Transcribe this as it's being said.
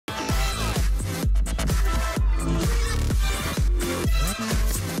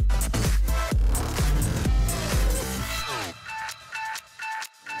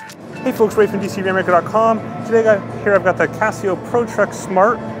Hey folks, Ray from DCRainmaker.com. Today I've got the Casio ProTrek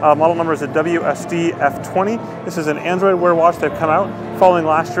Smart. Model number is a WSD F20. This is an Android Wear watch. They've come out following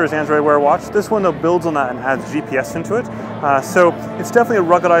last year's Android Wear watch. This one though builds on that and adds GPS into it. So it's definitely a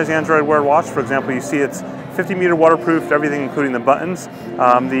ruggedized Android Wear watch. For example, you see it's 50-meter waterproof, everything including the buttons.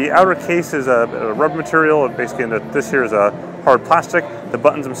 The outer case is a rubber material. Basically, this here is a hard plastic. The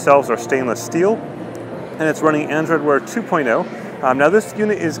buttons themselves are stainless steel. And it's running Android Wear 2.0. Now this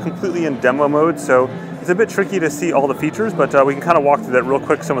unit is completely in demo mode, so it's a bit tricky to see all the features, but we can kind of walk through that real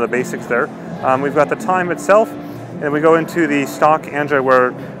quick, some of the basics there. We've got the time itself, and we go into the stock Android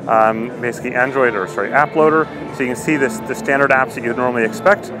Wear, basically app loader, so you can see the standard apps that you'd normally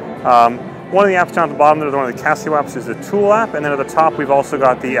expect. One of the apps down at the bottom there, one of the Casio apps, is the Tool app, and then at the top we've also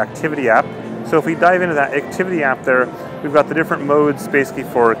got the Activity app. So if we dive into that Activity app there, we've got the different modes basically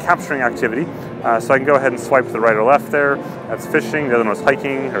for capturing activity. So I can go ahead and swipe to the right or left there. That's fishing, the other one was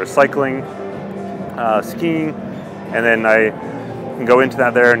hiking or cycling, skiing, and then I can go into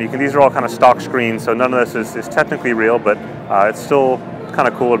that there, and these are all kind of stock screens, so none of this is technically real, but it's still kind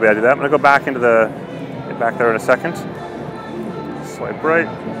of cool to be able to do that. I'm going to go back into get back there in a second. Swipe right.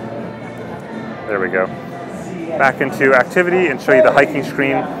 There we go. Back into activity and show you the hiking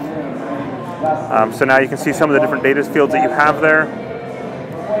screen. So now you can see some of the different data fields that you have there.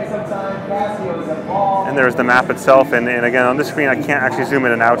 And there's the map itself, and again on this screen I can't actually zoom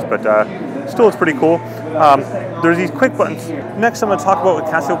in and out, but still it's pretty cool. There's these quick buttons. Next I'm going to talk about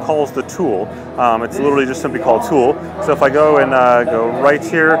what Casio calls the Tool. It's literally just simply called Tool. So if I go and go right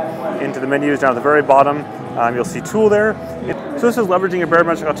here into the menus down at the very bottom, you'll see Tool there. So this is leveraging a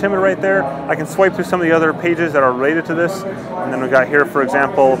barometric altimeter right there. I can swipe through some of the other pages that are related to this. And then we've got here, for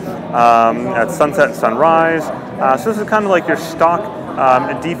example, at sunset and sunrise. So this is kind of like your stock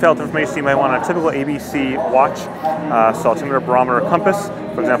default information you might want on a typical ABC watch. So altimeter, barometer, compass.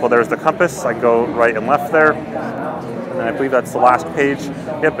 For example, there's the compass. I go right and left there. And I believe that's the last page.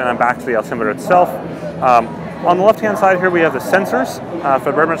 Yep, and I'm back to the altimeter itself. On the left-hand side here, we have the sensors.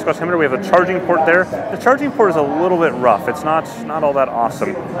 For the barometric altimeter, we have a charging port there. The charging port is a little bit rough. It's not all that awesome.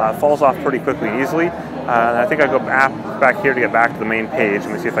 It falls off pretty quickly and easily. And I think I go back here to get back to the main page.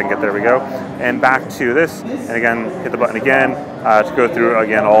 Let me see if I can get there. We go. And back to this. And again, hit the button again to go through,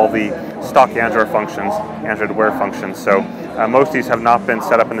 again, all the stock Android functions, Android Wear functions. So most of these have not been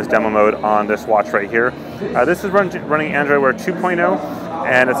set up in this demo mode on this watch right here. This is running Android Wear 2.0.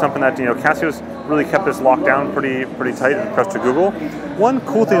 And it's something that Casio's really kept this locked down pretty tight and pressed to Google. One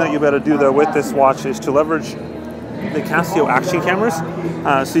cool thing that you'll be able to do though with this watch is to leverage the Casio action cameras.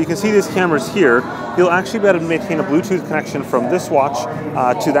 So you can see these cameras here. You'll actually be able to maintain a Bluetooth connection from this watch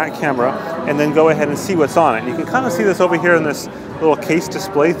to that camera, and then go ahead and see what's on it. You can kind of see this over here in this little case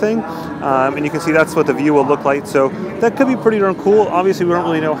display thing, and you can see that's what the view will look like. So that could be pretty darn cool. Obviously, we don't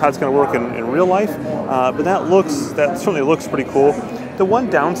really know how it's going to work in real life, but that certainly looks pretty cool. The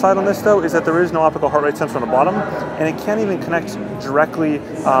one downside on this though is that there is no optical heart rate sensor on the bottom, and it can't even connect directly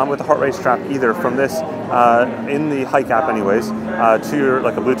with the heart rate strap either from this in the Hike app anyways to your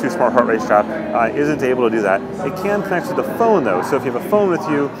like a Bluetooth smart heart rate strap. Isn't able to do that. It can connect to the phone though, so if you have a phone with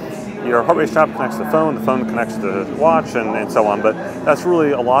you, your heart rate strap connects to the phone connects to the watch, and so on, but that's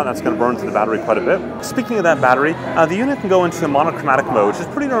really a lot, and that's going to burn through the battery quite a bit. Speaking of that battery, the unit can go into monochromatic mode, which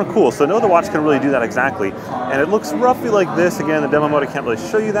is pretty darn cool, so no other watch can really do that exactly, and it looks roughly like this. Again, the demo mode, I can't really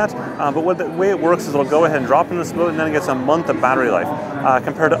show you that, but the way it works is it'll go ahead and drop in this mode, and then it gets a month of battery life,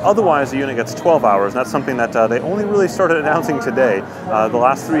 compared to otherwise the unit gets 12 hours, and that's something that they only really started announcing today. The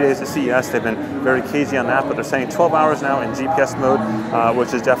last 3 days at CES, they've been very cagey on that, but they're saying 12 hours now in GPS mode,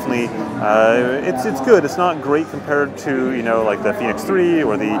 which is definitely it's good. It's not great compared to like the Phoenix 3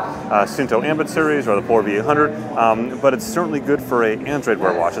 or the Sunto Ambit series or the Polar V800, but it's certainly good for an Android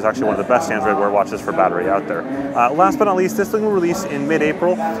Wear watch. It's actually one of the best Android Wear watches for battery out there. Last but not least, this thing will release in late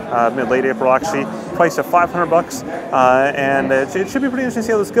April actually, priced at $500, and it should be pretty interesting to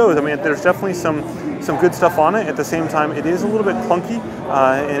see how this goes. I mean, there's definitely some good stuff on it. At the same time, it is a little bit clunky,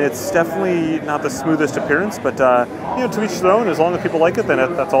 and it's definitely not the smoothest appearance, but to each their own. As long as people like it, then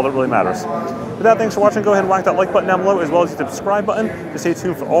that's all that really matters. With that, thanks for watching. Go ahead and whack that like button down below, as well as the subscribe button to stay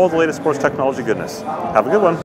tuned for all the latest sports technology goodness. Have a good one.